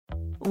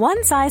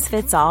One size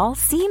fits all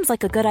seems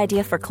like a good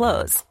idea for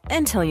clothes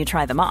until you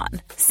try them on.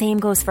 Same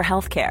goes for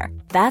healthcare.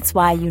 That's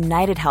why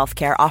United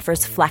Healthcare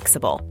offers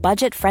flexible,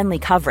 budget-friendly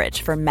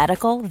coverage for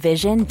medical,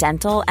 vision,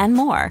 dental, and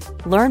more.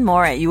 Learn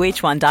more at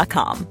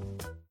uh1.com.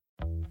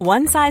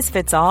 One size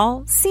fits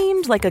all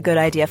seemed like a good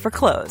idea for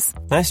clothes.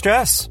 Nice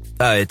dress.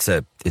 It's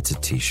a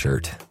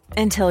t-shirt.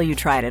 Until you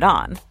tried it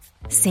on.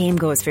 Same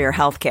goes for your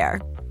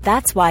healthcare.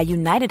 That's why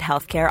United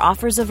Healthcare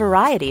offers a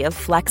variety of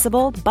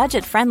flexible,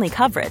 budget-friendly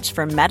coverage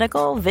for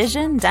medical,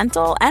 vision,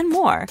 dental, and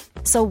more.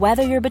 So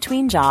whether you're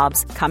between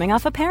jobs, coming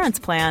off a parent's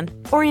plan,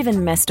 or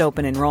even missed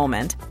open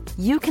enrollment,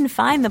 you can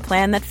find the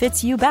plan that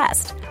fits you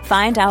best.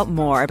 Find out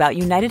more about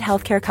United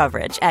Healthcare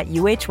coverage at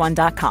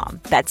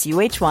uh1.com. That's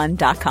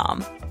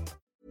uh1.com.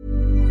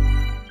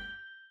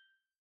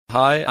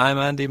 Hi, I'm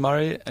Andy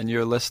Murray, and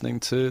you're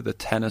listening to the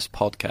Tennis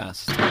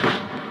Podcast.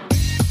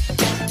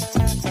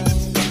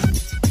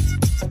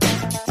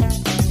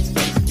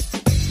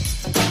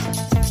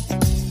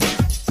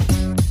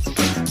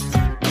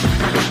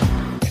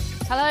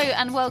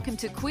 And welcome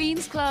to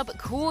Queen's Club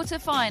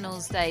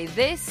Quarter-Finals Day.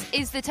 This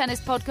is the Tennis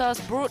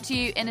Podcast brought to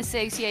you in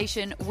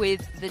association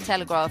with The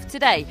Telegraph.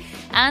 Today,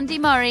 Andy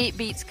Murray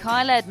beats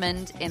Kyle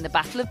Edmund in the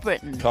Battle of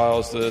Britain.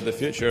 Kyle's the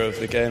future of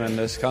the game in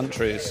this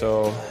country,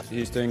 so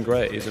he's doing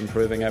great. He's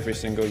improving every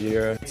single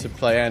year. To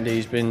play Andy,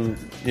 he's been,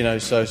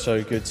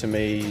 so good to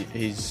me.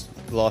 He's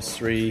last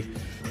 3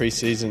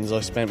 pre-seasons I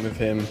spent with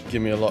him,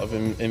 give me a lot of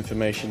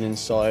information,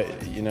 insight,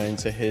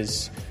 into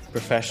his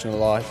professional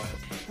life.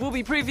 We'll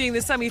be previewing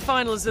the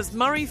semi-finals as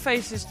Murray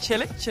faces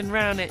Cilic and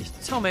Raonic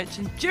Tomic,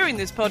 and during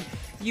this pod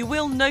you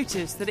will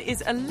notice that it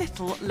is a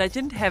little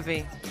legend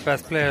heavy.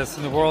 Best players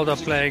in the world are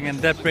playing, and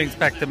that brings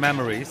back the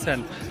memories,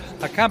 and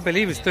I can't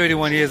believe it's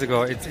 31 years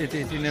ago. It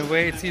in a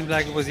way it seems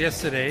like it was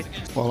yesterday.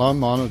 Well,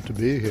 I'm honoured to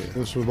be here.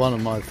 This was one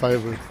of my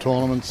favourite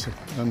tournaments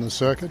in the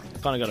circuit.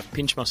 Kind of got to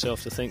pinch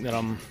myself to think that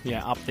I'm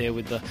up there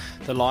with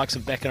the likes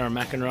of Becker and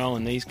McEnroe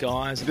and these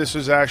guys. This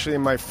was actually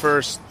my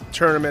first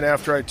tournament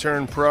after I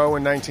turned pro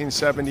in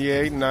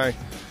 1978, and I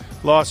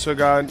lost to a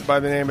guy by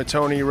the name of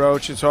Tony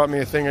Roach, who taught me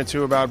a thing or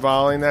two about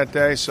volleying that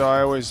day, so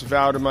I always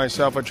vowed to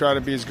myself I'd try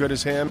to be as good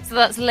as him. So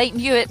that's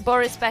Leighton Hewitt,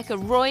 Boris Becker,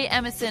 Roy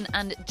Emerson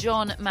and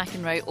John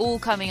McEnroe, all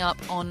coming up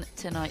on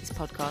tonight's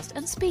podcast.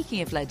 And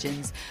speaking of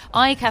legends,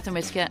 I, Catherine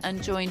Whitaker,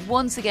 am joined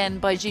once again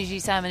by Gigi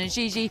Salmon. And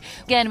Gigi,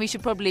 again, we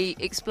should probably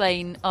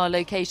explain our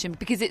location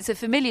because it's a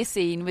familiar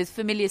scene with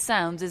familiar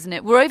sounds, isn't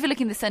it? We're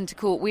overlooking the centre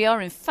court. We are,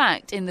 in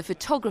fact, in the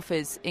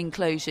photographer's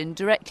enclosure,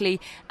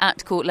 directly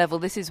at court level.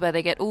 This is where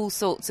they get all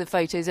sorts of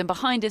photos, and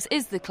behind us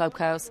is the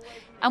clubhouse,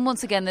 and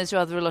once again there's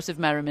rather a lot of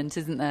merriment,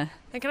 isn't there?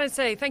 And can I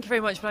say thank you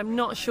very much, but I'm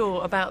not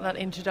sure about that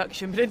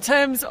introduction. But in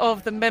terms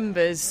of the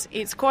members,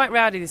 it's quite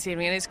rowdy this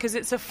evening, and it's because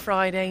it's a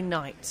Friday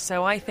night,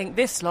 so I think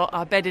this lot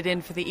are bedded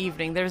in for the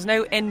evening. There is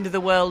no end of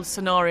the world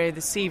scenario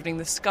this evening.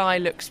 The sky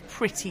looks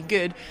pretty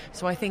good,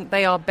 so I think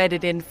they are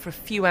bedded in for a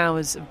few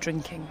hours of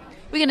drinking.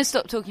 We're going to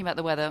stop talking about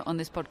the weather on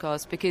this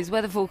podcast because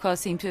weather forecasts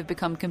seem to have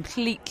become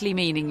completely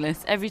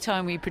meaningless. Every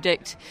time we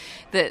predict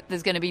that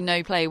there's going to be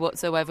no play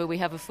whatsoever, we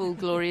have a full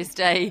glorious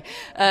day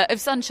of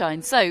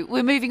sunshine. So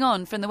we're moving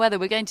on from the weather.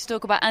 We're going to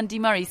talk about Andy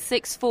Murray's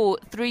 6-4,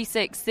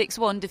 3-6,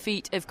 6-1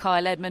 defeat of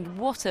Kyle Edmund.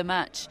 What a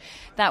match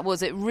that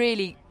was. It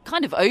really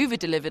kind of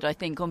over-delivered, I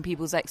think, on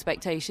people's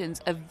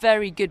expectations. A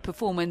very good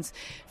performance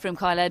from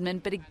Kyle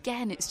Edmund, but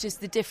again, it's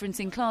just the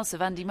difference in class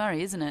of Andy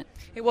Murray, isn't it?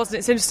 It wasn't.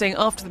 It's interesting,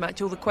 after the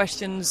match, all the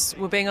questions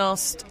were being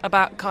asked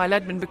about Kyle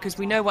Edmund because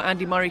we know what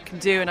Andy Murray can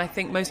do, and I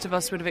think most of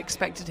us would have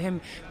expected him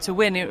to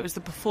win. It was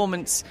the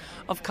performance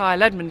of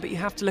Kyle Edmund, but you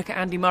have to look at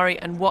Andy Murray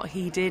and what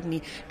he did, and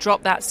he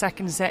dropped that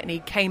second set, and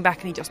he came back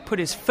and he just put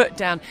his foot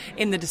down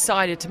in the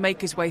decider to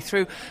make his way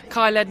through.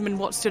 Kyle Edmund,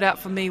 what stood out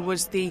for me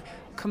was the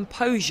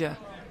composure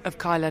of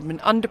Kyle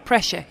Edmund. Under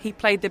pressure, he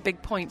played the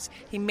big points.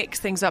 He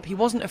mixed things up. He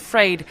wasn't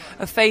afraid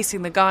of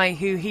facing the guy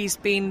who he's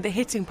been the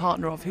hitting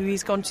partner of, who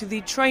he's gone to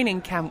the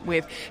training camp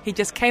with. He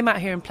just came out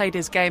here and played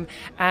his game,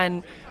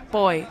 and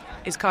boy,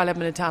 is Kyle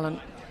Edmund a talent.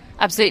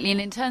 Absolutely, and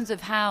in terms of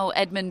how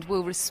Edmund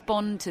will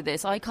respond to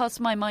this, I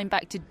cast my mind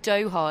back to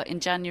Doha in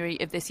January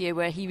of this year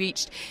where he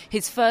reached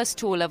his first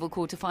tour-level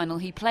quarter-final.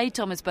 He played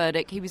Thomas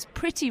Berdych. He was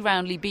pretty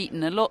roundly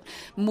beaten, a lot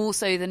more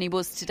so than he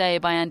was today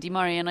by Andy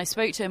Murray, and I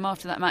spoke to him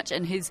after that match,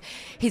 and his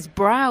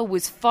brow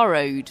was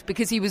furrowed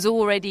because he was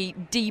already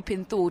deep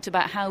in thought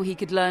about how he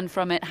could learn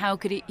from it, how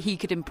he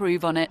could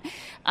improve on it,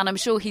 and I'm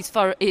sure his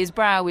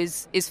brow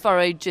is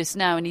furrowed just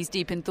now, and he's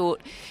deep in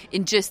thought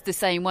in just the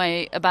same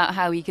way about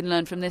how he can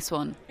learn from this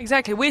one.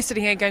 Exactly. We're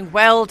sitting here going,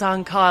 well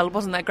done, Kyle.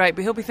 Wasn't that great?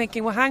 But he'll be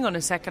thinking, well, hang on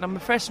a second. I'm a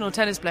professional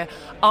tennis player.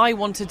 I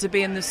wanted to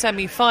be in the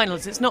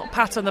semi-finals. It's not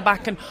pat on the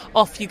back and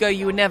off you go.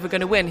 You were never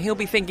going to win. He'll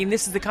be thinking,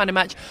 this is the kind of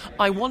match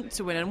I want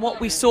to win. And what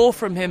we saw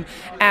from him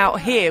out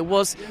here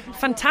was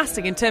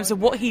fantastic in terms of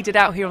what he did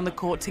out here on the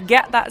court to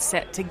get that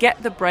set, to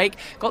get the break.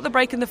 Got the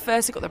break in the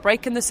first, he got the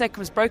break in the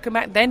second, was broken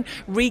back, then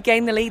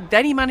regained the lead.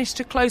 Then he managed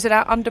to close it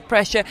out under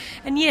pressure.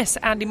 And yes,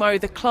 Andy Murray,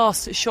 the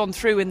class shone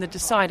through in the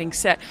deciding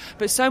set.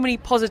 But so many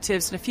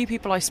positives and a few few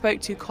people I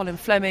spoke to, Colin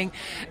Fleming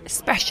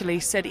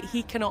especially, said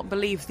he cannot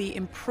believe the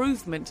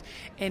improvement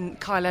in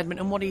Kyle Edmund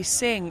and what he's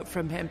seeing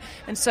from him.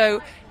 And so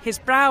his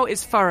brow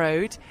is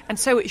furrowed, and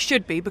so it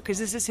should be, because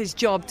this is his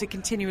job to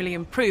continually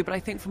improve. But I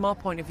think from our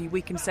point of view,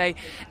 we can say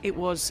it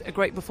was a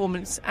great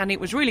performance, and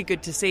it was really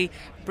good to see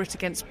Brit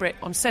against Brit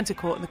on centre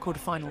court in the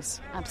quarterfinals.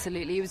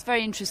 Absolutely. It was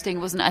very interesting,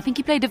 wasn't it? I think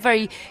he played a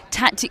very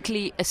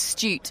tactically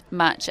astute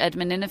match,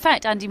 Edmund. And in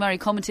fact, Andy Murray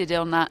commented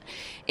on that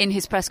in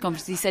his press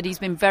conference. He said he's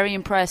been very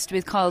impressed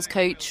with Kyle's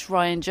coach,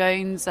 Ryan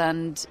Jones,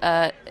 and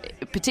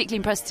particularly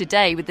impressed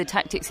today with the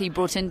tactics he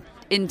brought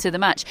into the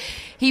match.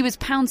 He was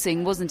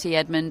pouncing, wasn't he,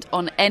 Edmund,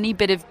 on any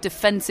bit of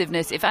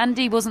defensiveness. If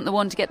Andy wasn't the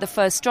one to get the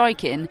first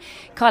strike in,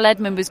 Kyle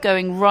Edmund was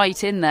going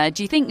right in there.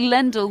 Do you think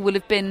Lendl will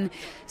have been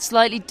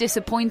slightly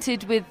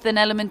disappointed with an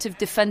element of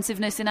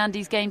defensiveness in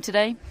Andy's game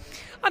today?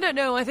 I don't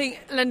know. I think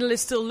Lendl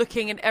is still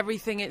looking at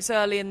everything. It's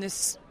early in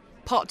this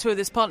part two of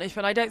this partnership,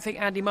 but I don't think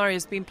Andy Murray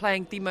has been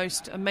playing the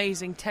most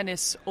amazing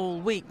tennis all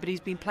week, but he's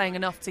been playing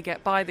enough to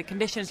get by. The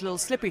conditions a little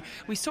slippery.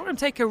 We saw him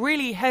take a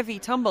really heavy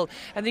tumble,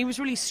 and he was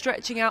really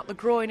stretching out the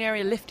groin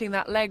area, lifting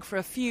that leg for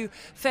a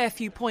fair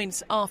few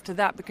points after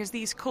that, because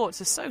these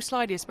courts are so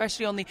slidey,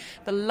 especially on the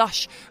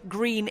lush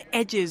green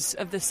edges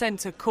of the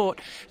centre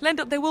court.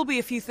 Lendl, there will be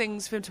a few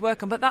things for him to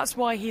work on, but that's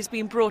why he's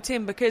been brought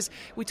in, because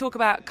we talk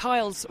about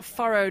Kyle's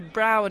furrowed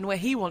brow and where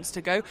he wants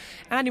to go.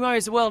 Andy Murray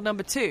is the world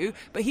number 2,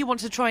 but he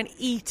wants to try and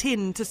eat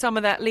into some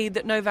of that lead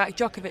that Novak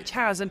Djokovic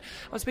has. And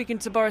I was speaking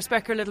to Boris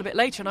Becker a little bit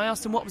later, and I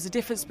asked him what was the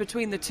difference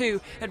between the two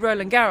at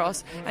Roland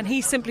Garros, and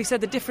he simply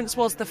said the difference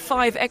was the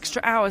 5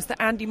 extra hours that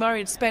Andy Murray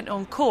had spent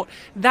on court.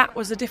 That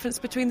was the difference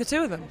between the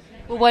two of them.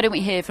 Well, why don't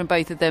we hear from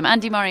both of them?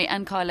 Andy Murray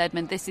and Kyle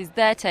Edmund. This is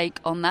their take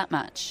on that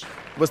match.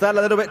 Was that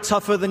a little bit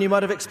tougher than you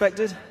might have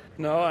expected?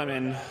 No, I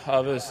mean,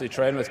 obviously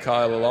trained with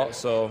Kyle a lot,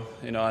 so,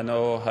 I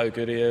know how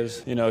good he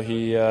is.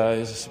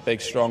 He's a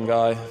big, strong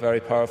guy,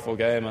 very powerful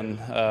game, and,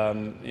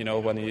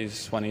 when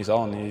he's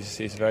on,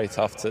 he's very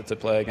tough to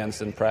play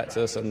against in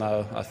practice, and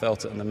now I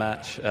felt it in the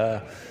match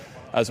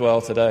as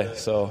well today,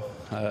 so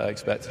I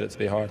expected it to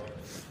be hard.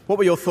 What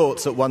were your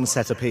thoughts at one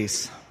set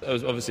apiece? I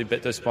was obviously a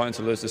bit disappointed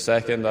to lose the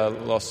second. I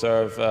lost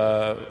serve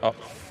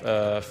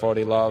up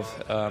 40 love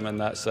in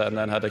that set, and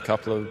then had a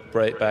couple of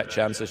break-back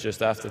chances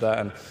just after that,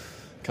 and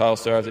Kyle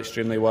served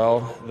extremely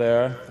well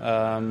there,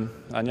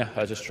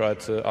 I just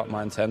tried to up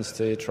my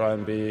intensity, try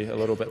and be a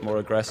little bit more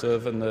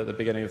aggressive in the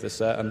beginning of the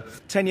set. And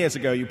 10 years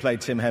ago you played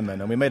Tim Henman,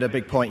 and we made a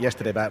big point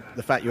yesterday about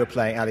the fact you were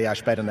playing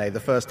Aliash Bedene, the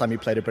first time you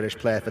played a British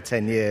player for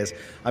 10 years.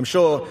 I'm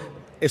sure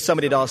if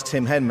somebody had asked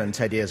Tim Henman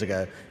 10 years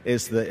ago,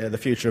 is the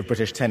future of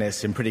British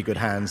tennis in pretty good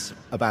hands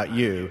about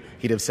you,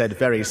 he'd have said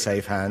very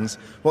safe hands.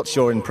 What's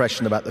your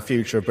impression about the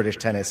future of British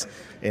tennis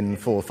in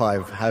 4 or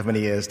 5, however many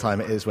years' time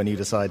it is when you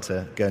decide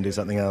to go and do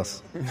something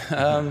else?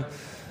 Well,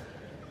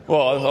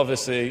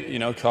 obviously,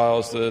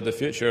 Kyle's the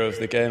future of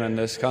the game in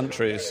this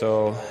country,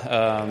 so...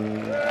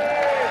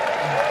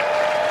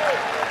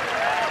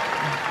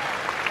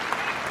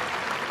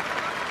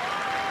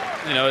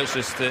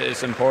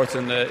 it's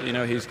important that,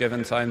 he's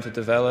given time to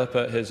develop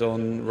at his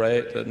own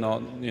rate, that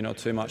not,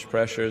 too much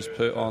pressure is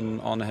put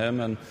on him,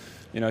 and,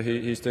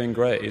 he's doing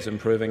great. He's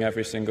improving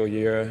every single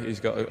year. He's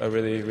got a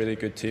really, really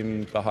good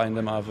team behind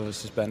him. I've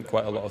obviously spent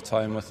quite a lot of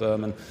time with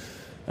them, and,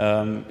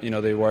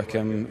 they work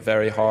him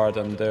very hard,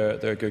 and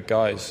they're good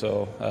guys.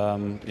 So,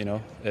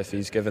 if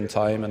he's given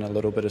time and a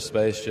little bit of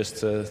space just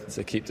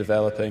to keep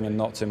developing and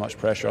not too much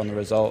pressure on the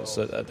results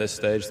at this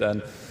stage,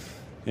 then,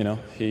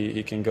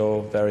 he can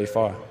go very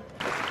far.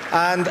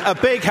 And a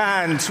big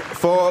hand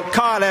for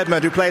Kyle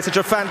Edmund, who played such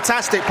a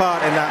fantastic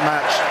part in that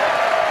match.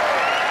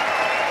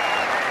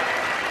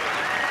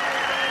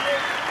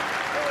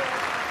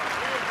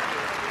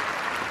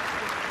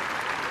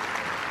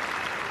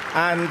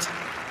 And,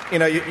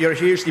 you're a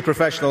hugely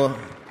professional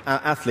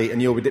athlete,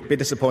 and you'll be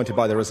disappointed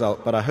by the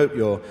result, but I hope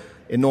you're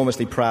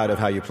enormously proud of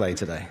how you played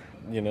today.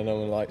 No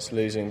one likes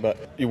losing,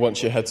 but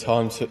once you had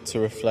time to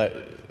reflect,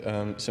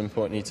 it's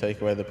important you take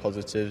away the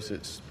positives.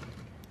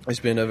 It's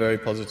been a very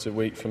positive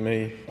week for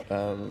me.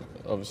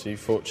 Obviously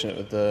fortunate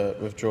with the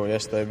withdrawal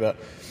yesterday, but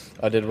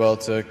I did well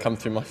to come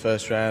through my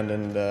first round,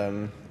 and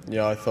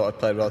I thought I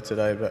played well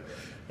today, but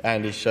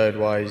Andy showed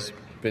why he's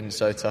been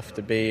so tough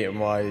to beat and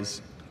why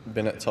he's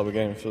been at the top of the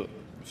game for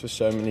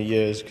so many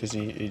years, because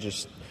he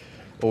just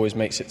always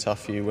makes it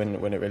tough for you when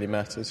it really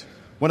matters.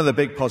 One of the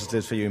big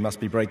positives for you must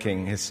be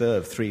breaking his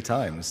serve 3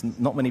 times.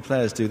 Not many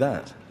players do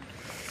that.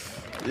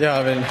 Yeah,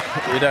 I mean,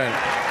 you don't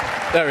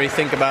really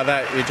think about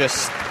that.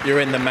 You're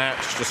in the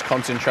match, just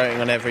concentrating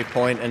on every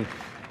point, and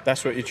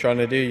that's what you're trying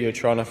to do. You're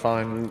trying to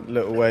find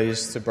little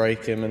ways to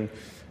break him,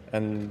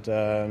 and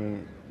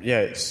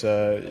it's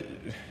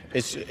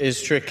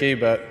tricky,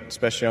 but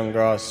especially on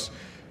grass,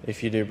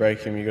 if you do break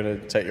him, you've got to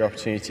take your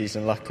opportunities.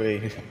 And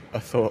luckily, I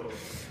thought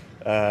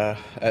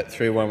at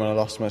 3-1 when I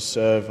lost my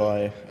serve,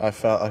 I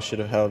felt I should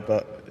have held,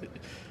 but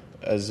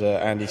as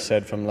Andy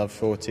said from Love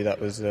 40, that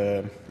was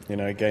a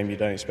game you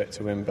don't expect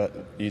to win, but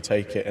you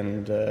take it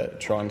and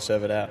try and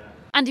serve it out.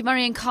 Andy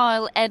Murray and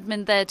Kyle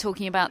Edmund there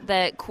talking about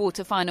their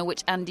quarter-final,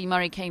 which Andy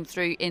Murray came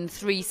through in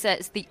 3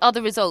 sets. The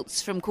other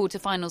results from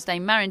quarter-finals day,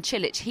 Marin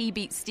Cilic, he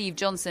beat Steve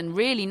Johnson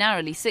really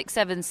narrowly,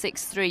 6-7,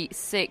 6-3,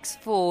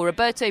 6-4.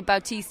 Roberto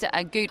Bautista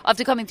Agut,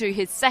 after coming through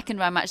his second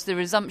round match, the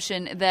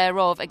resumption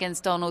thereof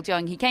against Donald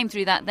Young, he came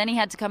through that, then he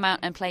had to come out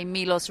and play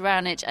Milos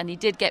Raonic, and he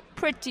did get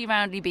pretty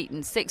roundly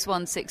beaten,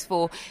 6-1,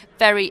 6-4.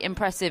 Very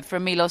impressive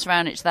from Milos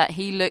Raonic that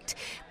he looked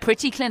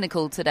pretty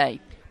clinical today.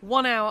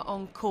 1 hour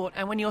on court,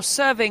 and when you're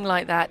serving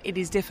like that, it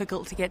is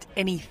difficult to get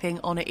anything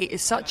on it. It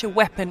is such a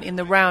weapon in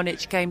the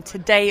Raonic game.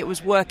 Today it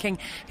was working.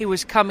 He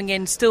was coming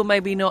in, still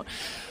maybe not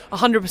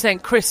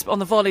 100% crisp on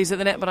the volleys at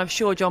the net, but I'm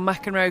sure John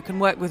McEnroe can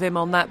work with him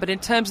on that. But in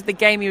terms of the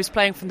game, he was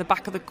playing from the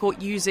back of the court,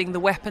 using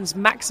the weapons,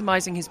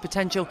 maximising his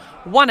potential.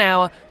 1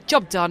 hour,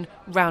 job done,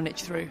 Raonic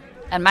through.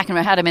 And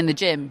McEnroe had him in the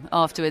gym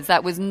afterwards.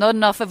 That was not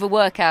enough of a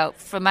workout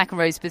from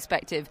McEnroe's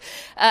perspective.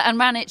 And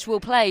Raonic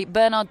will play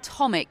Bernard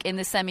Tomic in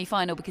the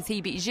semi-final because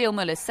he beat Gilles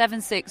Muller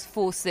 7-6,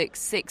 4-6,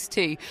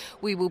 6-2.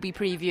 We will be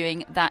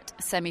previewing that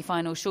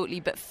semi-final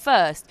shortly. But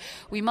first,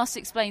 we must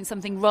explain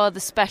something rather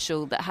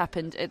special that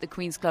happened at the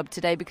Queen's Club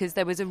today, because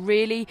there was a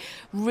really,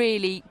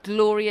 really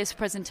glorious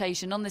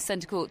presentation on the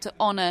centre court to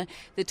honour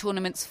the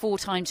tournament's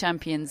 4-time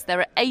champions.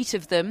 There are 8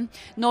 of them.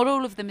 Not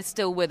all of them are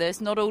still with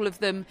us. Not all of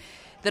them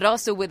that are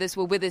still with us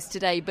were with us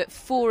today, but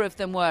 4 of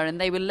them were,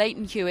 and they were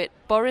Leighton Hewitt,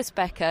 Boris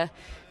Becker,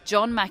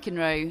 John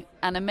McEnroe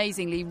and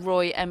amazingly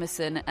Roy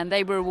Emerson, and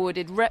they were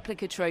awarded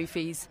replica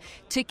trophies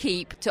to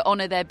keep to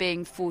honour their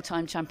being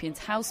 4-time champions.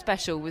 How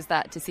special was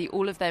that to see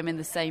all of them in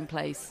the same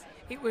place?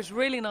 It was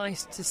really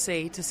nice to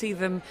see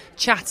them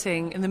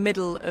chatting in the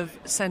middle of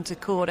centre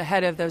court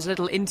ahead of those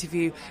little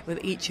interview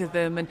with each of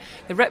them. And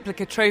the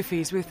replica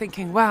trophies, we were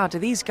thinking, wow, do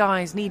these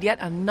guys need yet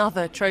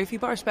another trophy?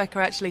 Boris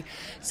Becker actually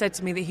said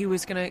to me that he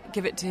was going to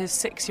give it to his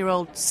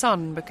 6-year-old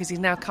son, because he's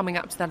now coming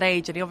up to that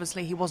age, and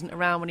he wasn't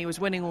around when he was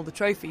winning all the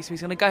trophies, so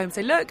he's going to go home and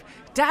say, look,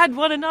 Dad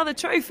won another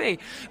trophy.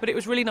 But it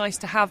was really nice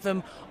to have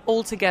them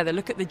all together.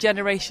 Look at the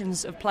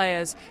generations of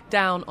players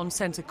down on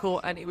centre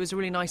court, and it was a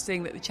really nice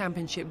thing that the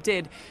championship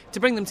did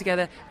to bring them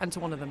together and to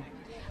honour them.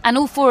 And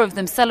all 4 of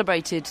them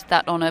celebrated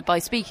that honour by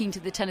speaking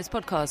to the Tennis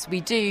Podcast. We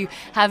do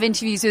have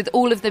interviews with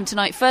all of them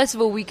tonight. First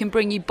of all, we can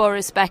bring you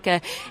Boris Becker.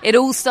 It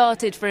all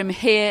started for him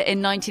here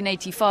in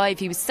 1985.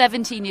 He was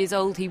 17 years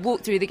old. He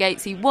walked through the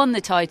gates. He won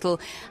the title.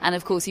 And,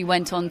 of course, he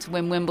went on to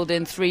win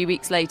Wimbledon 3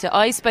 weeks later.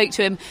 I spoke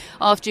to him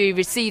after he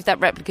received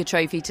that replica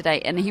trophy today,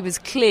 and he was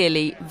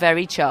clearly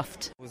very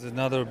chuffed. It was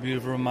another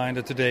beautiful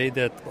reminder today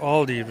that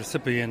all the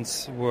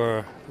recipients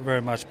were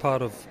very much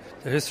part of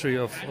the history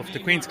of the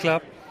Queen's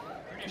Club.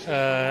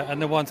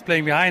 And the ones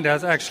playing behind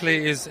us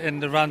actually is in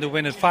the run to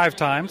win it 5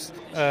 times.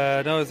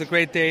 No, it's a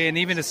great day, and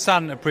even the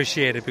son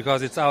appreciated it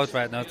because it's out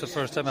right now. It's the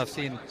first time I've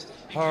seen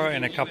her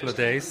in a couple of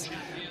days.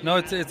 No,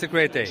 it's a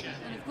great day.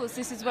 And of course,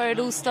 this is where it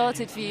all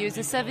started for you as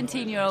a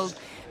 17-year-old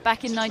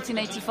back in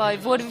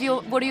 1985.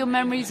 What are your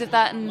memories of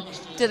that, and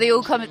do they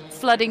all come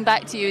flooding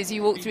back to you as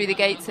you walk through the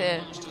gates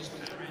here?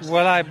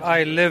 Well,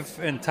 I live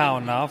in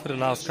town now for the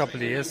last couple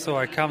of years, so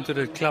I come to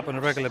the club on a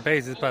regular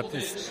basis, but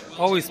it's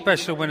always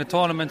special when the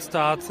tournament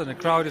starts and the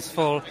crowd is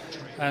full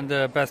and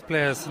the best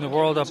players in the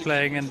world are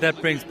playing, and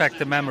that brings back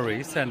the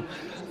memories. And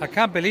I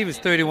can't believe it's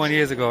 31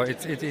 years ago.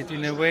 It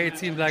in a way, it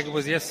seemed like it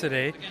was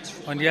yesterday.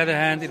 On the other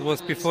hand, it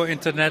was before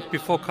internet,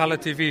 before colour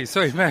TV,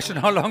 so imagine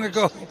how long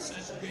ago.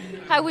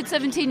 How would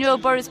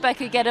 17-year-old Boris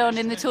Becker get on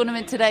in the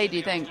tournament today, do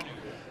you think?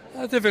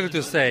 Difficult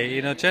to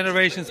say.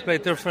 Generations play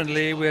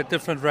differently. We had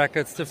different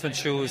rackets, different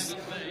shoes.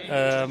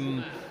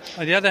 On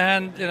the other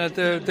hand,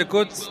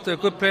 the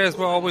good players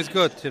were always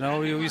good.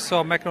 You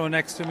saw McEnroe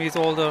next to me; he's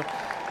older.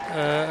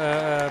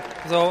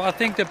 So I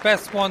think the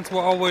best ones were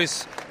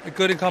always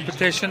good in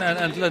competition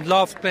and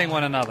loved playing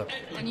one another.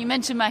 And you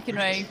mentioned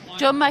McEnroe,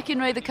 John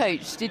McEnroe, the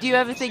coach. Did you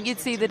ever think you'd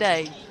see the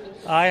day?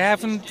 I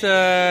haven't.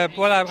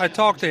 I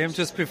talked to him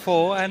just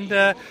before, and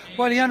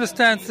he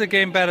understands the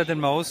game better than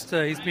most.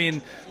 He's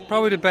been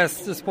probably the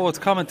best sports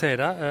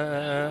commentator,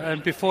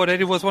 and before that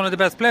he was one of the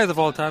best players of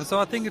all time. So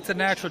I think it's a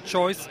natural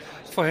choice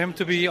for him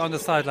to be on the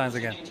sidelines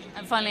again.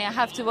 And finally, I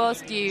have to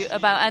ask you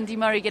about Andy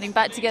Murray getting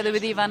back together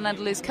with Ivan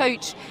Lendl as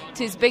coach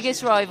to his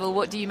biggest rival.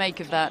 What do you make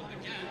of that?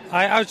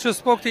 I just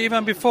spoke to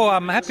Ivan before.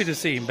 I'm happy to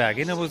see him back.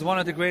 He was one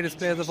of the greatest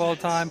players of all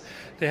time.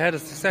 They had a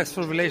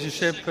successful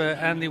relationship.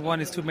 Andy won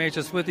his 2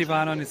 majors with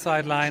Ivan on his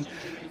sideline.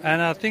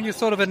 And I think it's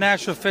sort of a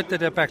natural fit that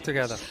they're back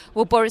together.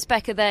 Well, Boris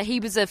Becker there,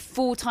 he was a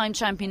 4-time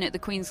champion at the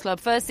Queen's Club.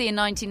 Firstly in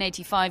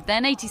 1985,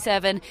 then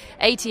 87,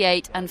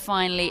 88 and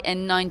finally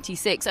in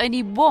 96.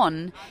 Only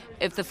one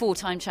of the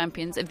 4-time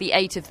champions, of the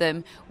 8 of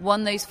them,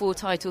 won those 4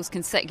 titles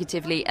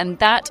consecutively, and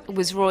that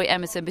was Roy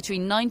Emerson.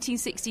 Between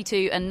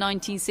 1962 and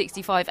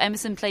 1965,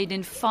 Emerson played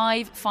in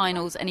 5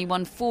 finals and he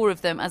won 4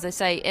 of them, as I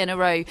say, in a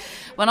row.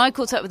 When I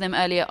caught up with him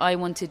earlier, I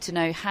wanted to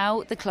know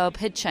how the club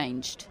had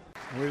changed.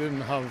 We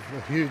didn't have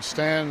the huge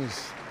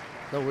stands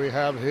that we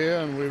have here,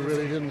 and we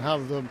really didn't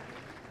have the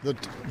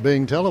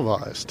being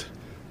televised.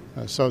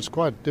 So it's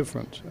quite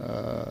different.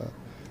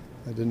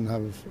 They didn't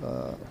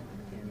have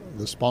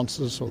the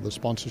sponsors or the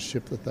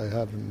sponsorship that they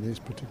have in these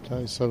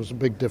particular days. So it was a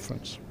big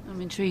difference.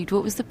 I'm intrigued.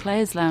 What was the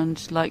Players'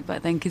 Lounge like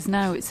back then? Because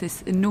now it's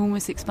this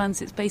enormous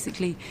expanse. It's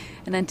basically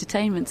an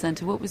entertainment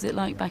centre. What was it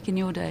like back in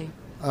your day?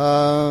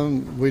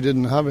 We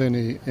didn't have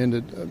any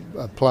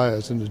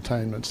players'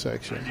 entertainment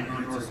section.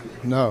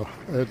 No,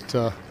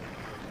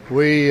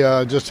 we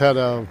just had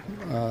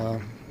the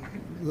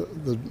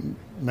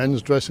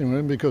men's dressing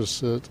room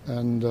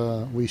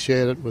and we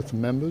shared it with the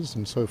members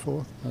and so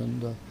forth.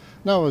 And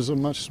no, it was a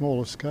much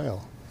smaller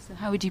scale. So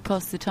how would you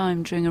pass the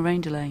time during a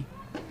rain delay?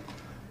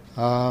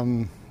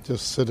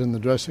 Just sit in the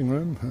dressing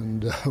room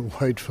and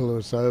wait till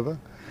it's over.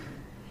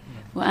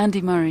 Well,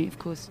 Andy Murray, of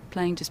course,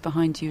 playing just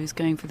behind you, is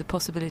going for the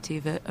possibility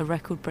of a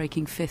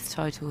record-breaking 5th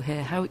title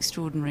here. How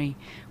extraordinary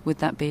would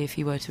that be if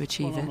he were to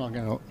achieve it?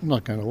 I'm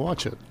not going to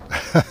watch it.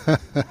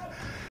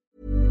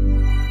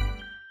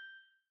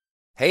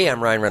 Hey,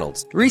 I'm Ryan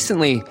Reynolds.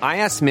 Recently, I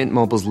asked Mint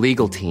Mobile's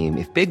legal team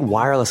if big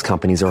wireless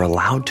companies are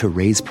allowed to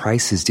raise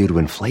prices due to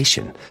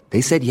inflation. They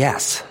said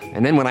yes.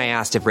 And then when I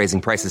asked if raising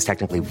prices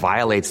technically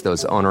violates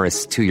those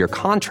onerous 2-year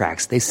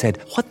contracts, they said,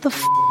 "What the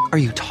f*** are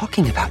you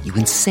talking about, you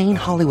insane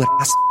Hollywood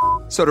ass?"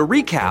 So to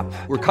recap,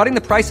 we're cutting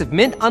the price of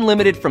Mint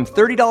Unlimited from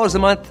 $30 a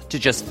month to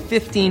just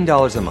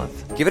 $15 a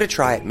month. Give it a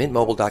try at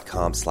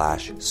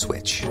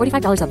mintmobile.com/switch.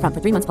 $45 up front for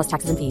 3 months plus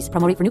taxes and fees.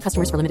 Promo rate for new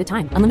customers for limited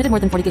time. Unlimited more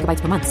than 40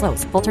 gigabytes per month.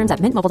 Slows full terms at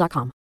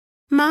mintmobile.com.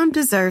 Mom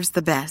deserves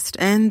the best,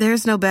 and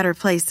there's no better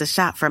place to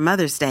shop for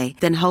Mother's Day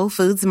than Whole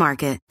Foods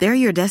Market. They're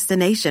your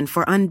destination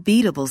for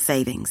unbeatable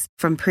savings,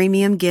 from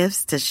premium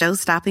gifts to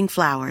show-stopping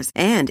flowers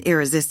and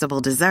irresistible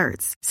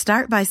desserts.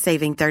 Start by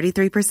saving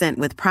 33%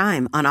 with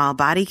Prime on all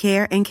body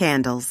care and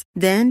candles.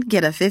 Then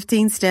get a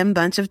 15-stem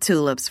bunch of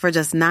tulips for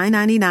just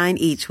 $9.99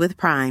 each with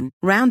Prime.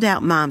 Round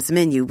out Mom's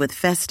menu with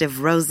festive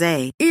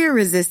rosé,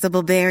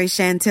 irresistible berry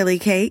chantilly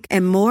cake,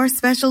 and more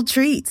special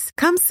treats.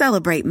 Come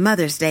celebrate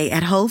Mother's Day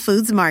at Whole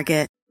Foods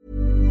Market.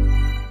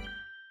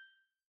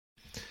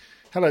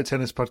 Hello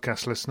Tennis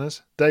Podcast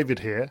listeners, David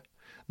here.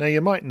 Now you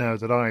might know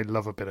that I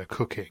love a bit of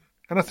cooking,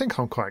 and I think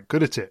I'm quite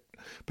good at it.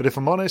 But if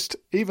I'm honest,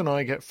 even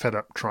I get fed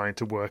up trying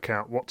to work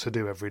out what to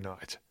do every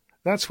night.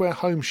 That's where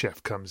Home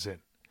Chef comes in.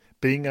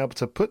 Being able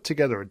to put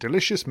together a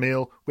delicious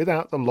meal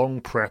without the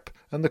long prep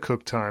and the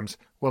cook times,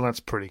 well,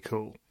 that's pretty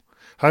cool.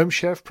 Home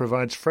Chef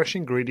provides fresh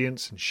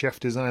ingredients and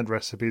chef-designed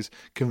recipes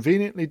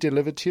conveniently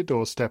delivered to your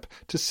doorstep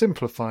to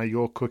simplify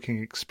your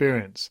cooking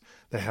experience.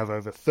 They have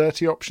over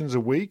 30 options a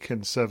week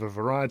and serve a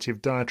variety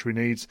of dietary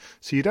needs,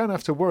 so you don't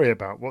have to worry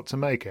about what to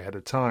make ahead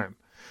of time.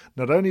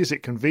 Not only is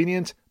it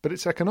convenient, but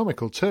it's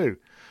economical too.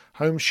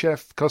 Home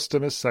Chef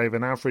customers save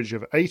an average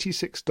of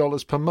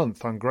 $86 per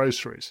month on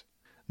groceries.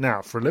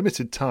 Now, for a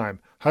limited time,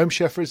 Home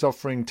Chef is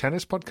offering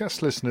Tennis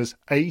Podcast listeners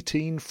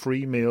 18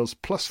 free meals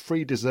plus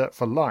free dessert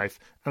for life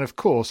and, of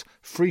course,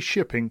 free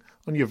shipping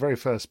on your very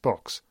first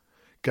box.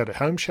 Go to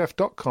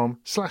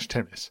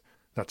homechef.com/tennis.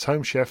 That's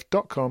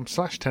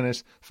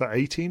homechef.com/tennis for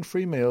 18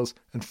 free meals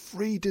and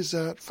free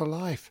dessert for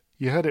life.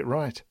 You heard it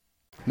right.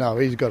 No,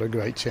 he's got a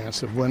great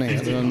chance of winning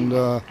it. And,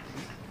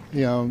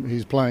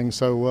 he's playing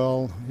so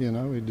well.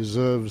 He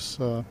deserves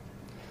all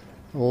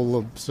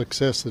the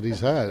success that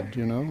he's had,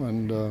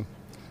 and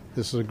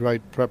this is a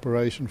great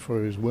preparation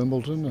for his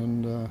Wimbledon,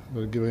 and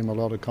it'll give him a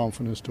lot of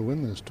confidence to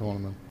win this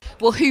tournament.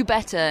 Well, who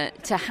better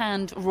to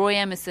hand Roy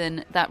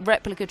Emerson that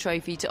replica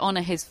trophy to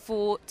honour his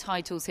 4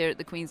 titles here at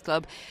the Queen's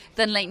Club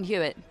than Leighton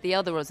Hewitt, the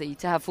other Aussie,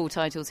 to have 4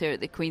 titles here at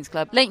the Queen's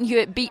Club. Leighton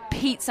Hewitt beat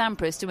Pete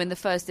Sampras to win the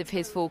first of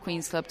his 4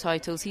 Queen's Club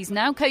titles. He's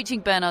now coaching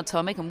Bernard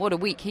Tomic, and what a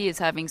week he is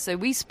having. So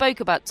we spoke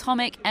about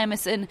Tomic,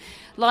 Emerson,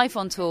 life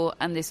on tour,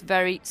 and this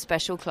very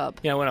special club.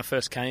 Yeah, when I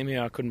first came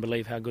here, I couldn't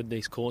believe how good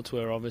these courts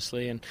were,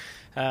 obviously, and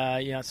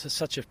it's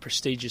such a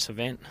prestigious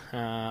event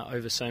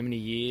over so many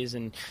years,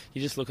 and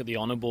you just look at the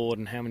honour board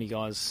and how many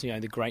guys,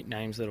 the great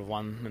names that have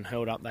won and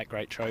held up that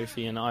great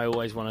trophy, and I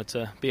always wanted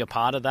to be a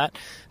part of that.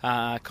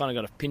 Kind of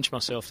got to pinch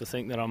myself to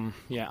think that I'm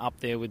up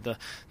there with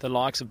the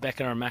likes of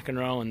Becker and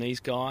McEnroe and these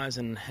guys,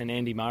 and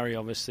Andy Murray,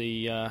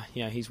 obviously,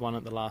 he's won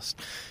at the last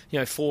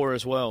 4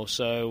 as well.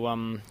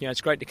 So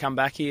it's great to come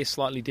back here,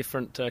 slightly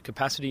different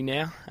capacity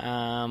now,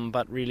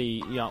 but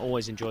really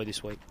always enjoy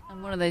this week.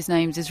 And one of those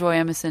names is Roy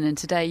Emerson, and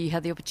today you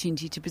had the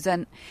opportunity to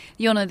present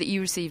the honour that you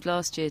received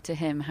last year to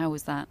him. How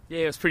was that?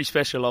 Yeah, it was pretty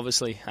special,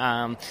 obviously.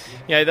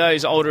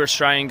 Those older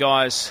Australian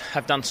guys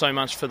have done so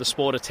much for the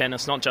sport of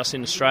tennis, not just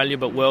in Australia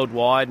but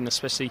worldwide, and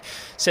especially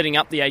setting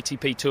up the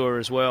ATP Tour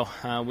as well,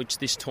 which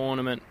this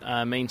tournament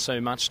means so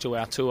much to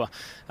our tour.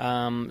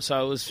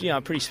 So it was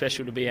pretty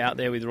special to be out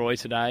there with Roy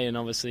today, and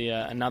obviously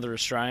another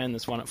Australian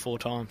that's won it 4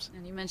 times.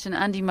 And you mentioned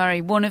Andy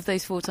Murray, one of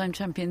those 4-time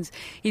champions.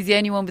 He's the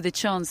only one with a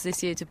chance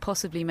this year to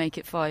possibly make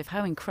it 5.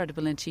 How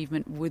incredible an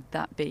achievement would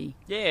that that be?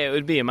 Yeah, it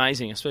would be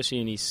amazing, especially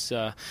in his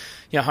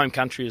home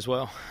country as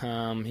well.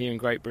 Here in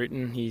Great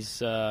Britain, he's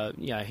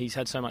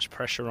had so much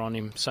pressure on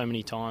him so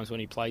many times when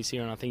he plays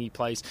here, and I think he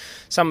plays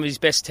some of his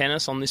best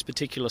tennis on this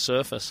particular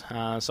surface.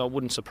 So it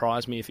wouldn't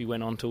surprise me if he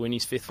went on to win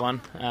his 5th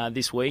one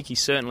this week.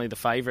 He's certainly the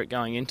favourite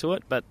going into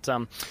it, but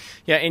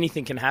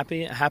anything can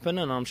happen,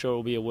 and I'm sure it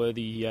will be a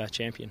worthy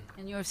champion.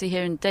 And you're obviously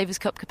here in Davis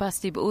Cup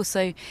capacity, but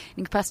also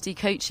in capacity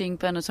coaching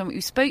Bernard Tomic.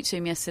 We spoke to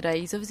him yesterday.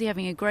 He's obviously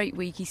having a great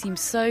week. He seems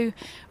so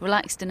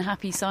relaxed and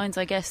happy. Signs,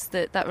 I guess,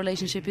 that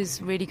relationship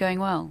is really going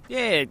well.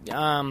 Yeah,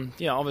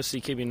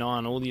 obviously keeping an eye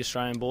on all the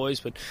Australian boys,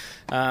 but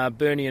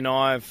Bernie and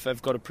I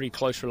have got a pretty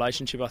close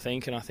relationship, I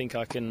think, and I think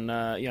I can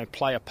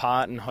play a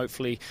part in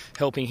hopefully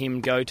helping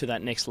him go to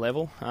that next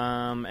level.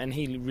 And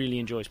he really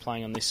enjoys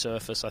playing on this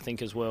surface, I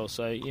think, as well.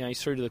 So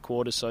he's through to the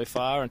quarters so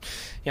far, and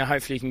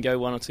hopefully he can go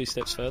 1 or 2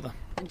 steps further.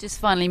 And just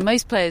finally,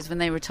 most players, when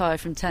they retire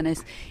from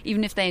tennis,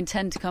 even if they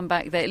intend to come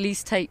back, they at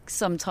least take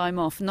some time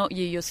off. Not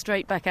you, you're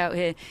straight back out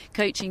here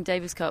coaching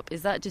Davis Cup.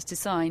 Is that just a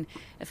sign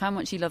of how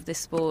much you love this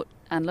sport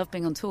and love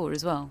being on tour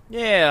as well?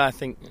 Yeah, I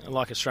think I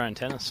like Australian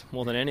tennis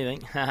more than anything.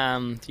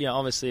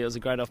 Obviously it was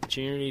a great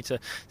opportunity to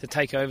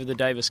take over the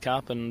Davis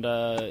Cup, and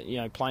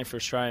playing for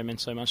Australia meant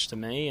so much to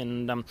me,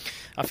 and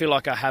I feel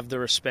like I have the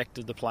respect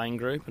of the playing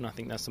group, and I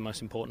think that's the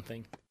most important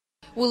thing.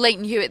 Well,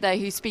 Leighton Hewitt there,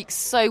 who speaks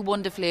so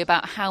wonderfully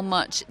about how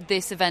much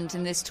this event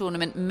and this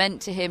tournament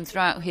meant to him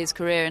throughout his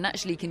career and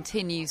actually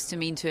continues to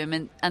mean to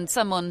him, and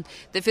someone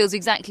that feels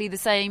exactly the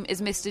same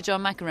as Mr.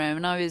 John McEnroe,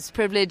 and I was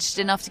privileged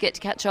enough to get to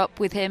catch up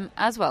with him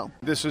as well.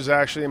 This was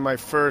actually my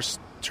first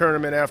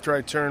tournament after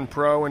I turned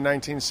pro in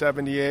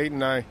 1978,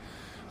 and I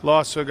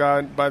lost to a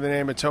guy by the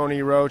name of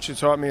Tony Roach, who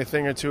taught me a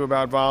thing or two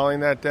about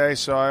volleying that day,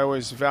 so I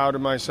always vowed to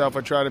myself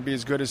I'd try to be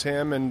as good as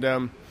him, and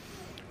I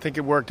think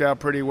it worked out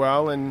pretty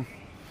well. And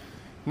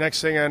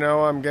next thing I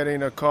know, I'm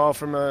getting a call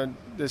from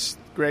this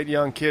great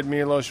young kid,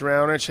 Milos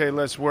Raonic. Hey,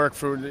 let's work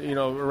for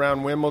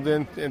around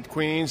Wimbledon and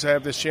Queens. I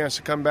have this chance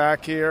to come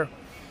back here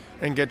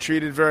and get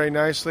treated very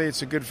nicely.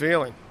 It's a good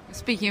feeling.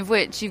 Speaking of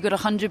which, you've got a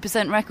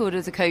 100% record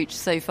as a coach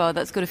so far.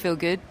 That's got to feel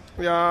good.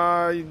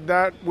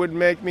 That would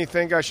make me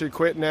think I should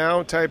quit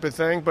now, type of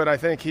thing. But I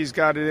think he's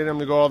got it in him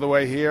to go all the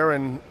way here.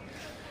 And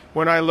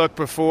when I look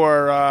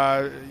before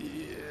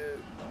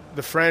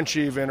the French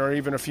or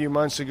even a few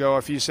months ago,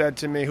 if you said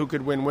to me who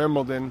could win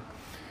Wimbledon,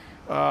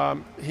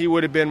 he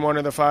would have been one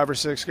of the 5 or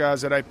 6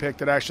 guys that I picked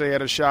that actually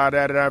had a shot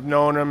at it. I've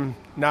known him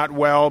not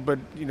well, but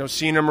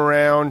seen him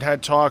around,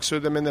 had talks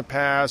with him in the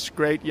past.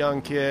 Great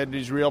young kid.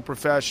 He's real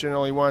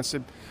professional. He wants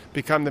to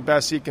become the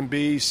best he can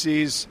be. He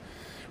sees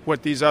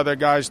what these other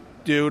guys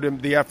do,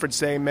 the efforts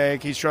they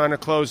make. He's trying to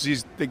close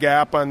the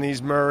gap on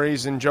these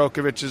Murrays and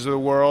Djokovic's of the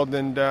world,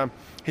 and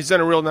he's done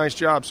a real nice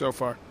job so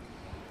far.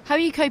 How are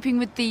you coping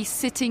with the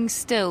sitting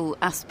still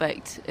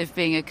aspect of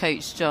being a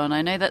coach, John?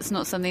 I know that's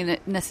not something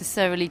that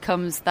necessarily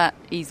comes that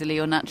easily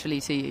or naturally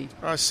to you.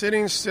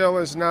 Sitting still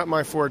is not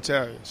my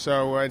forte,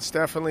 so it's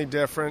definitely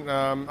different.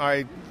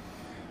 I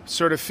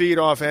sort of feed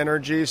off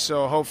energy,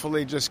 so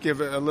hopefully just give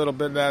a little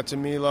bit of that to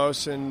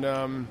Milos. And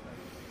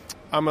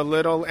I'm a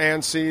little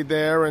antsy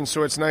there, and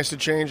so it's nice to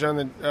change on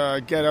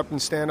the get up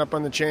and stand up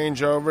on the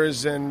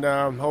changeovers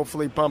and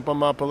hopefully pump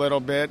them up a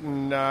little bit.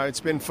 And it's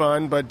been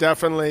fun, but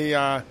definitely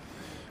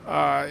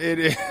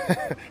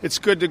it's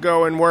good to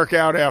go and work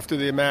out after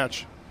the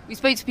match. We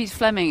spoke to Peter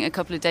Fleming a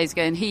couple of days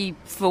ago, and he,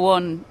 for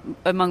one,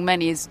 among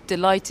many, is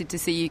delighted to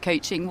see you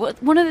coaching.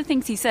 One of the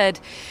things he said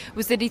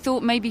was that he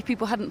thought maybe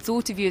people hadn't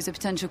thought of you as a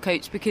potential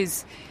coach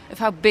because of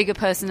how big a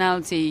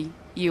personality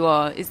you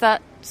are. Is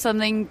that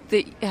something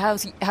that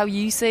how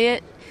you see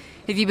it?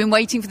 Have you been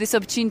waiting for this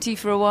opportunity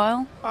for a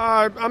while?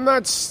 I'm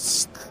not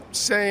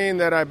saying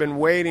that I've been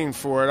waiting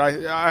for it.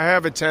 I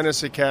have a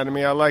tennis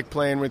academy. I like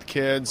playing with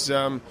kids.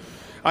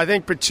 I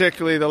think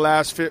particularly the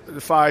last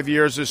 5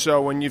 years or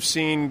so, when you've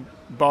seen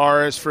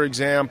Boris, for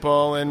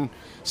example, and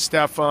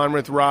Stefan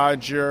with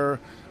Roger.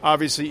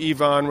 Obviously,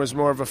 Ivan was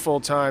more of a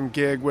full-time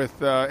gig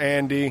with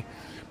Andy.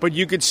 But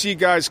you could see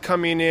guys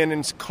coming in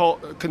and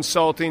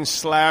consulting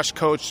 /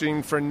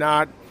 coaching for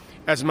not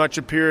as much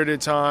a period of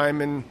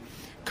time and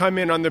come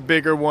in on the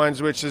bigger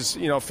ones, which is,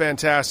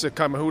 fantastic.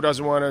 Who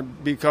doesn't want to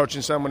be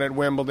coaching someone at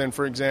Wimbledon,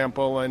 for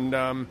example?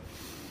 And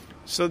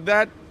so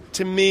that,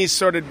 to me,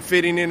 started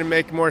fitting in and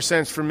making more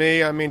sense for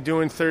me. I mean,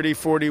 doing 30,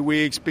 40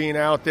 weeks, being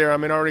out there. I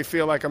mean, I already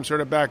feel like I'm sort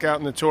of back out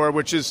on the tour,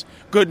 which is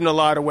good in a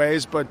lot of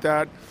ways, but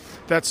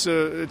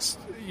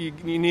you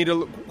need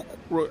to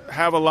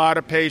have a lot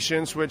of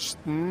patience, which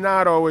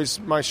not always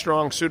my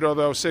strong suit,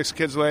 although 6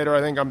 kids later,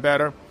 I think I'm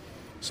better.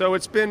 So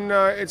it's been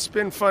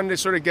fun to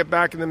sort of get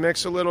back in the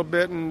mix a little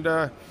bit, and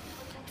it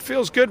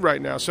feels good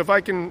right now. So if I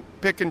can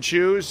pick and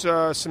choose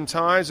some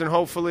times, and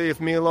hopefully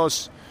if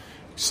Milos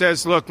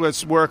says, look,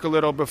 let's work a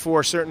little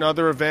before certain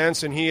other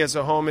events, and he has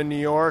a home in New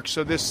York,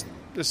 so this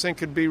thing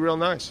could be real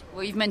nice.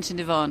 Well, you've mentioned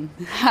Ivan.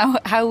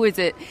 How was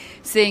it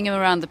seeing him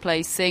around the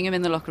place, seeing him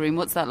in the locker room?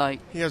 What's that like?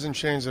 He hasn't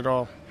changed at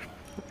all.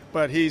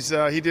 But he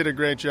did a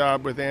great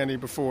job with Andy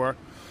before.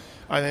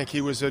 I think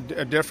he was a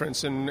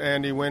difference, and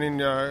Andy winning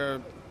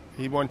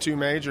He won 2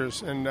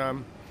 majors, and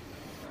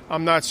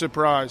I'm not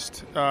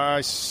surprised.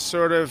 I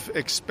sort of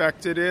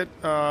expected it,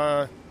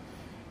 but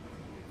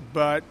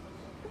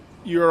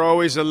you're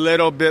always a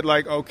little bit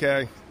like,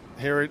 okay,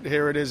 here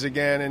it is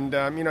again.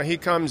 And, he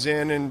comes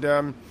in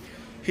and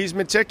he's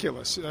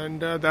meticulous,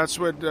 and that's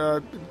what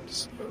a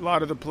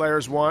lot of the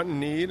players want and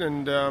need.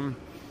 And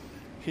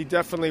he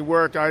definitely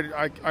worked.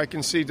 I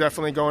can see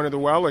definitely going to the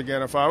well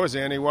again if I was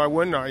Andy. Why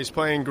wouldn't I? He's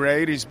playing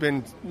great. He's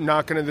been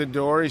knocking at the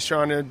door. He's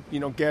trying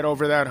to, get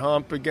over that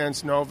hump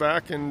against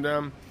Novak,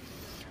 and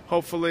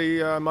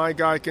hopefully my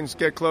guy can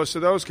get close to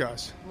those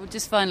guys. Well,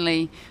 just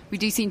finally, we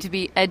do seem to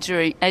be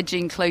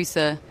edging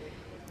closer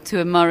to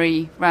a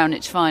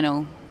Murray-Raonic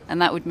final,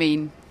 and that would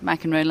mean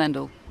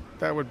McEnroe-Lendl.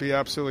 That would be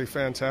absolutely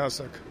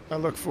fantastic. I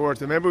look forward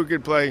to it. Maybe we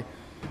could play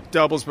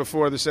doubles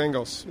before the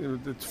singles.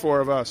 It's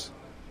 4 of us.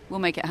 We'll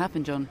make it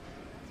happen, John.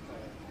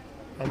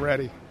 I'm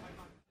ready.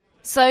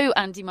 So,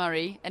 Andy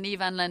Murray and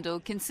Ivan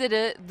Lendl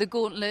consider the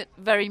gauntlet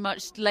very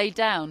much laid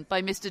down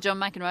by Mr. John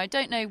McEnroe. I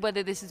don't know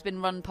whether this has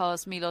been run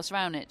past Milos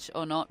Raonic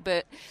or not,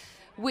 but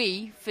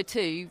we, for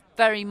 2,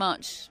 very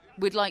much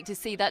would like to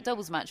see that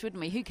doubles match,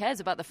 wouldn't we? Who cares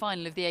about the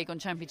final of the Aegon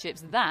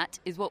Championships? That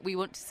is what we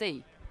want to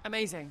see.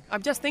 Amazing.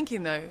 I'm just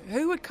thinking, though,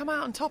 who would come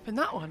out on top in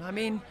that one? I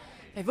mean,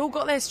 they've all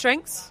got their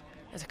strengths.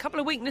 There's a couple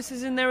of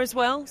weaknesses in there as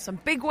well. Some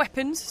big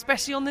weapons,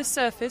 especially on this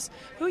surface.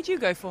 Who would you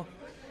go for?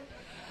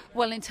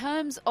 Well, in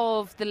terms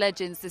of the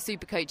legends, the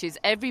super coaches,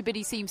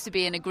 everybody seems to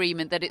be in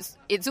agreement that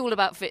it's all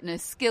about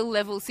fitness. Skill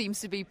level seems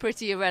to be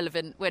pretty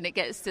irrelevant when it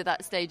gets to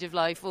that stage of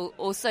life,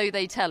 or so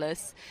they tell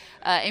us.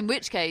 In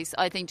which case,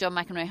 I think John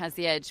McEnroe has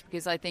the edge,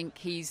 because I think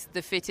he's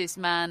the fittest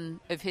man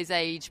of his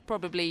age,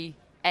 probably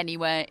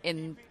anywhere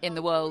in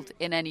the world,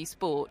 in any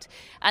sport.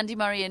 Andy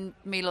Murray and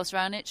Milos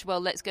Raonic, well,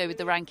 let's go with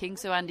the ranking.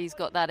 So Andy's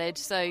got that edge,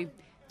 so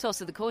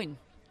toss of the coin.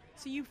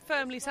 So you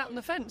firmly sat on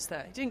the fence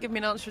there. You didn't give me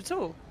an answer at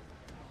all.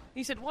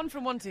 You said one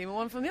from one team and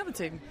one from the other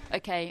team.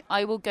 OK,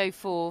 I will go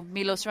for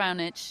Milos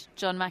Raonic,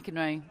 John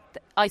McEnroe.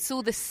 I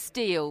saw the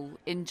steel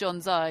in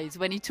John's eyes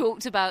when he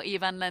talked about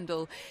Ivan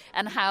Lendl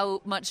and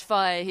how much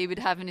fire he would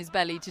have in his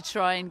belly to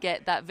try and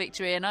get that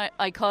victory. And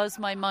I cast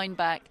my mind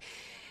back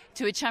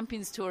to a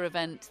Champions Tour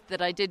event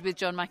that I did with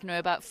John McEnroe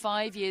about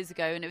 5 years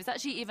ago. And it was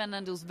actually Ivan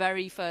Lendl's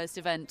very first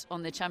event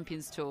on the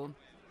Champions Tour.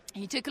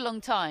 He took a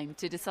long time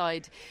to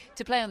decide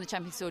to play on the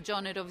Champions Tour.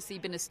 John had obviously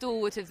been a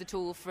stalwart of the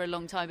tour for a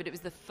long time, but it was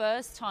the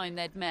first time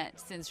they'd met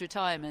since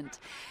retirement.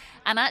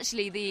 And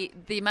actually,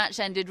 the match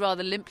ended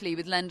rather limply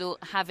with Lendl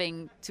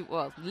having to,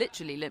 well,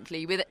 literally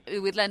limply, with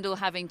Lendl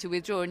having to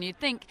withdraw. And you'd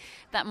think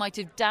that might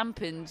have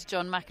dampened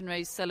John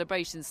McEnroe's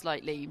celebration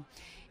slightly.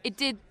 It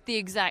did the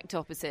exact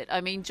opposite. I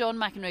mean, John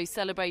McEnroe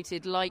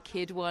celebrated like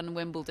he'd won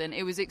Wimbledon.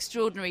 It was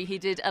extraordinary. He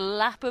did a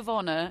lap of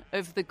honour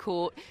of the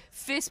court,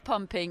 fist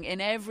pumping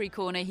in every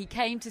corner. He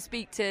came to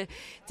speak to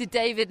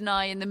David and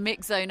I in the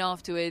mix zone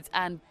afterwards,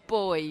 and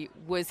boy,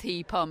 was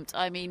he pumped.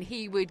 I mean,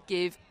 he would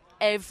give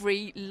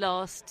every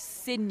last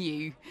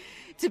sinew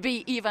to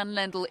beat Ivan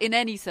Lendl in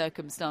any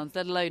circumstance,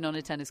 let alone on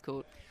a tennis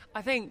court.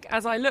 I think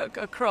as I look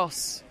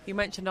across, you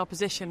mentioned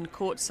opposition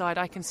courtside,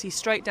 I can see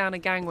straight down a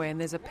gangway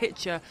and there's a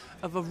picture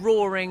of a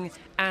roaring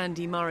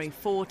Andy Murray,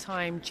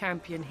 4-time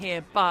champion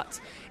here, but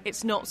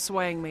it's not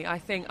swaying me. I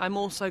think I'm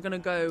also going to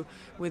go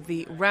with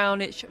the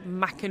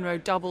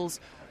Raonic-McEnroe doubles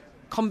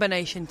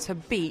combination to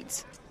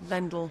beat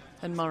Lendl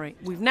and Murray.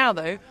 We've now,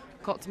 though,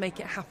 got to make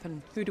it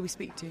happen. Who do we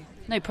speak to?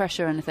 No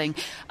pressure or anything.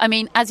 I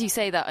mean, as you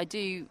say that, I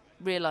do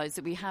realise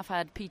that we have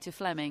had Peter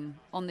Fleming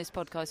on this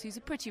podcast, who's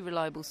a pretty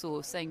reliable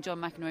source, saying John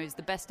McEnroe is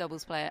the best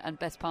doubles player and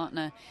best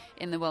partner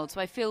in the world.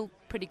 So I feel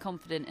pretty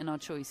confident in our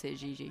choice here,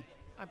 Gigi.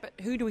 But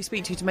who do we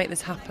speak to make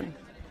this happen?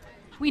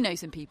 We know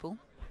some people.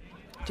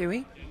 Do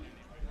we?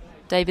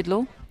 David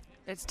Law.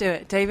 Let's do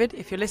it. David,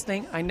 if you're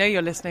listening, I know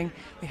you're listening,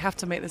 we have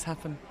to make this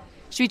happen.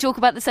 Should we talk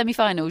about the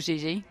semi-finals,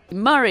 Gigi?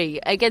 Murray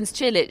against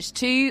Cilic,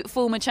 2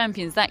 former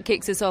champions. That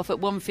kicks us off at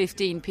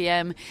 1:15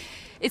 p.m.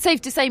 It's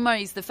safe to say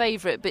Murray's the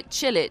favourite, but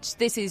Cilic,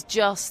 this is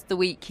just the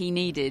week he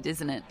needed,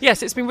 isn't it?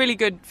 Yes, it's been really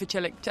good for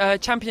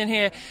Cilic. Champion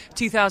here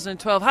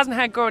 2012. Hasn't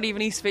had Goran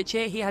Ivanisevic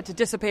here. He had to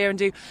disappear and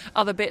do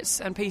other bits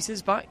and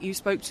pieces, but you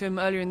spoke to him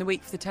earlier in the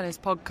week for the tennis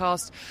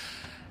podcast.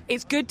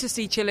 It's good to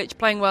see Cilic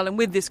playing well and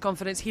with this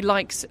confidence. He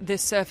likes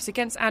this surface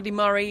against Andy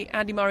Murray.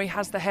 Andy Murray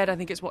has the head. I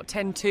think it's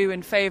 10-2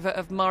 in favour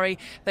of Murray.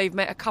 They've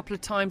met a couple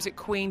of times at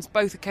Queen's.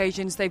 Both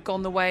occasions they've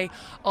gone the way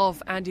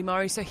of Andy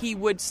Murray, so he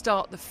would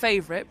start the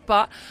favourite.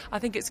 But I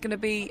think it's going to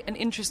be an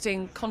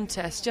interesting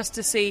contest just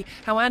to see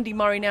how Andy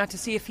Murray now, to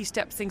see if he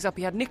steps things up.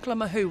 He had Nicola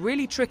Mahut,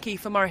 really tricky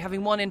for Murray,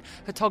 having won in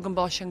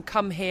Hertogenbosch and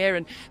come here,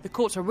 and the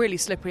courts are really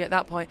slippery at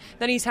that point.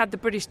 Then he's had the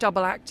British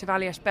double act of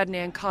Aliash Bedney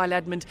and Kyle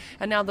Edmund,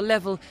 and now the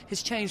level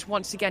has changed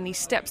once again. He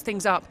steps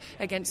things up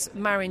against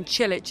Marin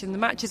Cilic, and the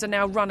matches are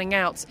now running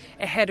out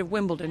ahead of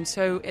Wimbledon,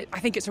 so I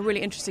think it's a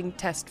really interesting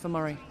test for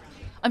Murray.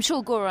 I'm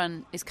sure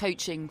Goran is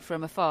coaching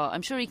from afar.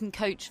 I'm sure he can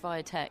coach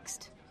via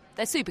text.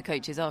 They're super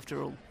coaches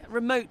after all.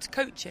 Remote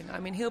coaching. I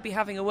mean, he'll be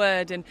having a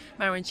word in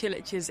Marin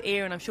Cilic's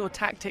ear, and I'm sure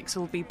tactics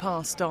will be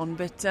passed on.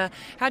 But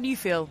how do you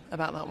feel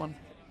about that one?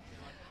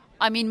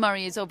 I mean,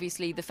 Murray is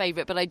obviously the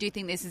favourite, but I do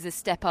think this is a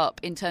step up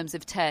in terms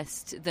of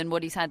test than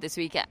what he's had this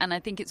week. And I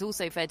think it's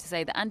also fair to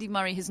say that Andy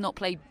Murray has not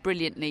played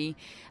brilliantly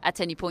at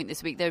any point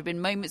this week. There have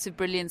been moments of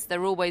brilliance.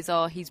 There always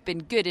are. He's been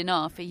good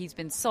enough. He's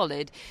been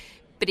solid.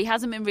 But he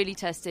hasn't been really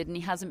tested and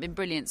he hasn't been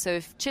brilliant. So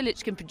if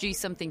Cilic can produce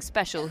something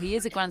special, he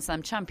is a Grand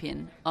Slam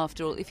champion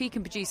after all. If he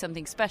can produce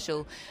something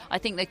special, I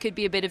think there could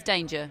be a bit of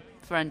danger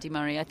for Andy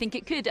Murray. I think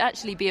it could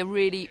actually be a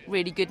really,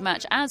 really good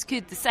match, as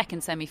could the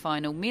second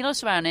semi-final.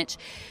 Milos Raonic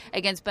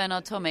against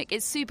Bernard Tomic.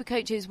 It's super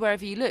coaches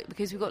wherever you look,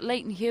 because we've got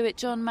Leighton Hewitt,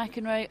 John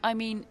McEnroe. I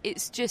mean,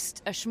 it's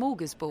just a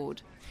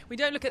smorgasbord. We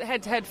don't look at the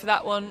head-to-head for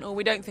that one, or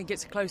we don't think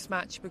it's a close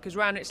match, because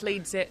Raonic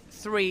leads it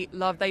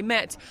 3-love. They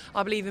met,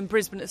 I believe, in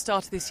Brisbane at the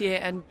start of this year,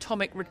 and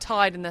Tomic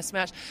retired in this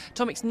match.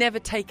 Tomic's never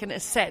taken a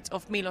set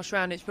off Milos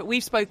Raonic, but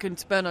we've spoken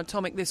to Bernard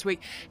Tomic this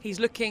week. He's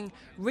looking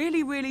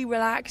really, really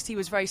relaxed. He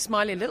was very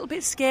smiley, a little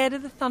bit scared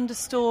of the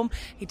thunderstorm.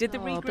 He did the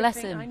regripping. Bless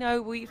him. I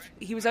know,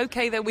 he was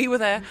okay that we were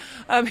there.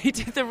 He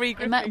did the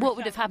regripping. What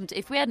would have happened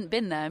if we hadn't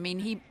been there? I mean,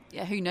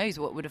 who knows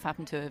what would have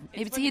happened to him?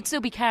 He'd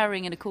still be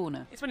cowering in a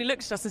corner. It's when he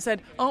looked at us and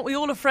said, "Aren't we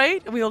all afraid?"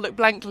 And we all looked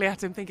blankly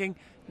at him thinking,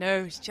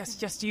 no, it's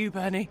just you,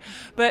 Bernie.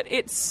 But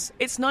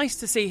it's nice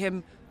to see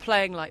him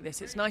playing like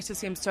this. It's nice to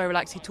see him so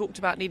relaxed. He talked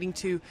about needing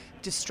to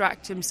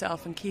distract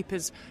himself and keep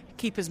his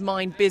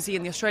mind busy,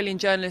 and the Australian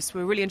journalists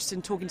were really interested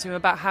in talking to him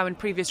about how in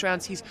previous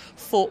rounds he's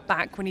fought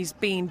back when he's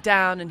been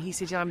down, and he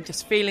said, I'm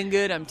just feeling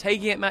good, I'm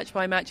taking it match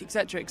by match,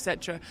 etc,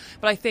 etc.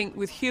 But I think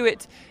with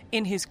Hewitt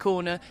in his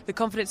corner, the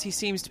confidence he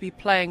seems to be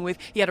playing with,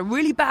 he had a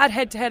really bad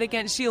head-to-head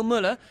against Gilles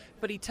Muller,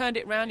 but he turned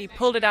it round, he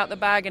pulled it out the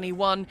bag and he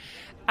won.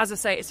 As I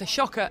say, it's a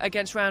shocker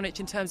against Raonic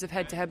in terms of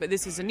head-to-head, but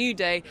this is a new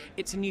day,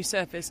 it's a new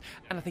surface,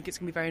 and I think it's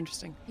going to be very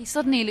interesting. He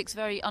suddenly looks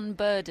very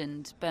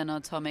unburdened,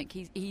 Bernard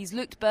Tomic. He's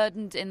looked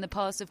burdened in the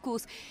past. Of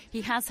course,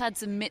 he has had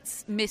some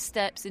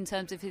missteps in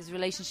terms of his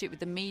relationship with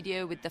the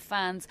media, with the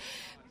fans.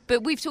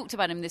 But we've talked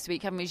about him this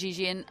week, haven't we,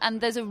 Gigi?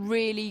 And there's a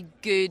really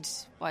good,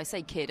 well, I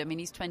say kid, I mean,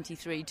 he's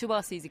 23. To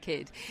us, he's a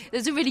kid.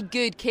 There's a really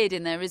good kid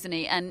in there, isn't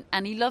he? And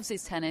he loves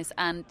his tennis,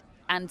 and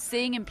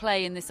seeing him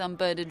play in this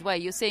unburdened way,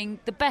 you're seeing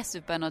the best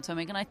of Bernard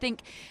Tomic, and I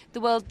think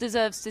the world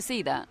deserves to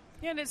see that.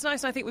 Yeah, and it's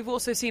nice. I think we've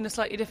also seen a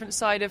slightly different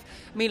side of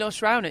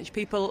Milos Raonic.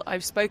 People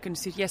I've spoken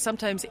to, yes,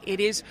 sometimes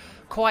it is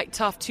quite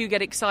tough to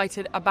get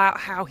excited about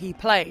how he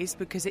plays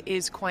because it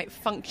is quite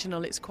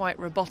functional, it's quite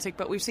robotic.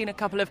 But we've seen a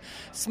couple of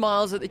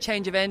smiles at the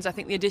change of ends. I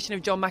think the addition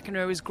of John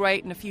McEnroe was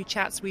great, and a few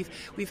chats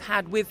we've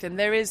had with him.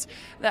 There is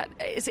that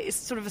it's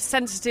sort of a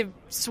sensitive,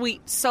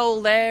 sweet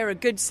soul there, a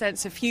good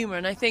sense of humour,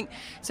 and I think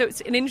so.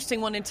 It's an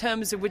interesting one in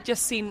terms of we've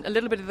just seen a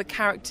little bit of the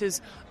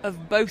characters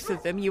of both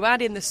of them. You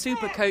add in the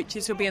super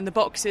coaches who'll be in the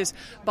boxes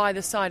by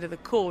the side of the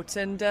court,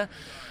 and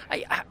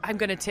I'm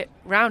going to tip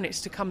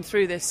Raonic to come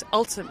through this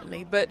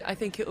ultimately, but I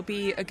think it will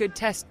be a good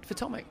test for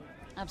Tomic.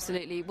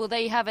 Absolutely. Well,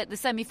 there you have it, the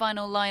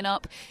semi-final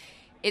lineup.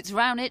 It's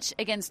Raonic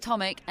against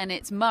Tomic, and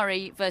it's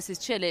Murray versus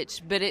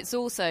Cilic, but it's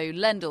also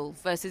Lendl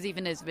versus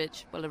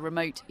Ivanisevic, well, a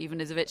remote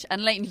Ivanisevic,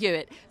 and Leighton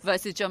Hewitt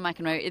versus John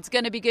McEnroe. It's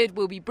going to be good.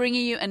 We'll be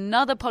bringing you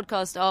another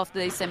podcast after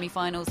these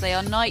semi-finals. They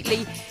are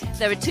nightly.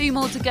 There are 2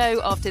 more to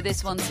go after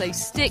this one, so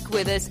stick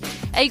with us.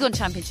 Aegon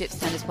Championships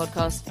Tennis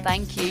Podcast.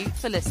 Thank you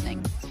for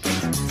listening.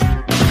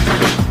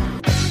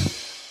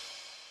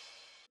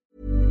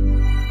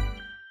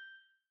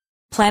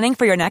 Planning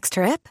for your next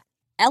trip?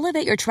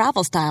 Elevate your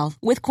travel style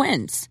with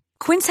Quince.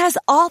 Quince has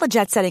all the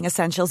jet-setting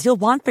essentials you'll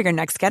want for your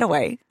next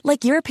getaway,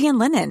 like European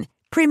linen,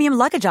 premium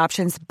luggage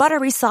options,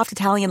 buttery soft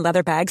Italian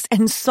leather bags,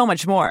 and so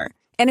much more.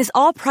 And is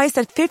all priced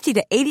at 50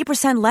 to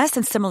 80% less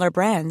than similar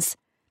brands.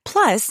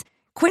 Plus,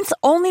 Quince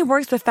only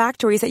works with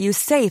factories that use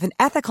safe and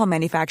ethical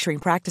manufacturing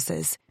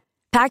practices.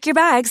 Pack your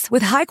bags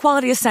with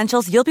high-quality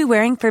essentials you'll be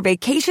wearing for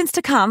vacations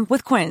to come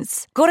with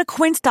Quince. Go to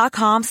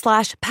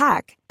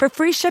quince.com/pack for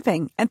free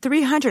shipping and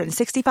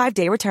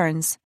 365-day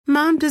returns.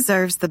 Mom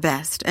deserves the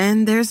best,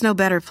 and there's no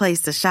better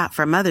place to shop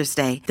for Mother's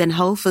Day than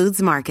Whole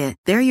Foods Market.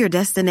 They're your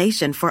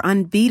destination for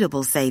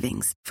unbeatable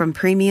savings, from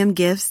premium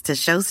gifts to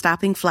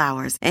show-stopping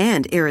flowers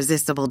and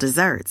irresistible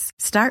desserts.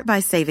 Start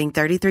by saving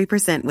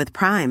 33% with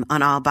Prime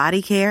on all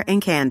body care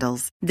and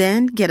candles.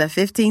 Then get a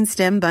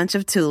 15-stem bunch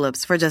of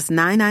tulips for just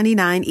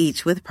 $9.99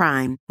 each with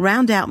Prime.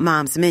 Round out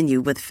Mom's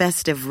menu with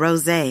festive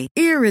rosé,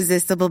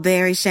 irresistible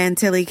berry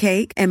chantilly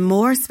cake, and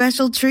more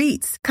special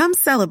treats. Come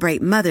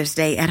celebrate Mother's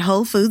Day at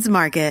Whole Foods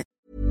Market.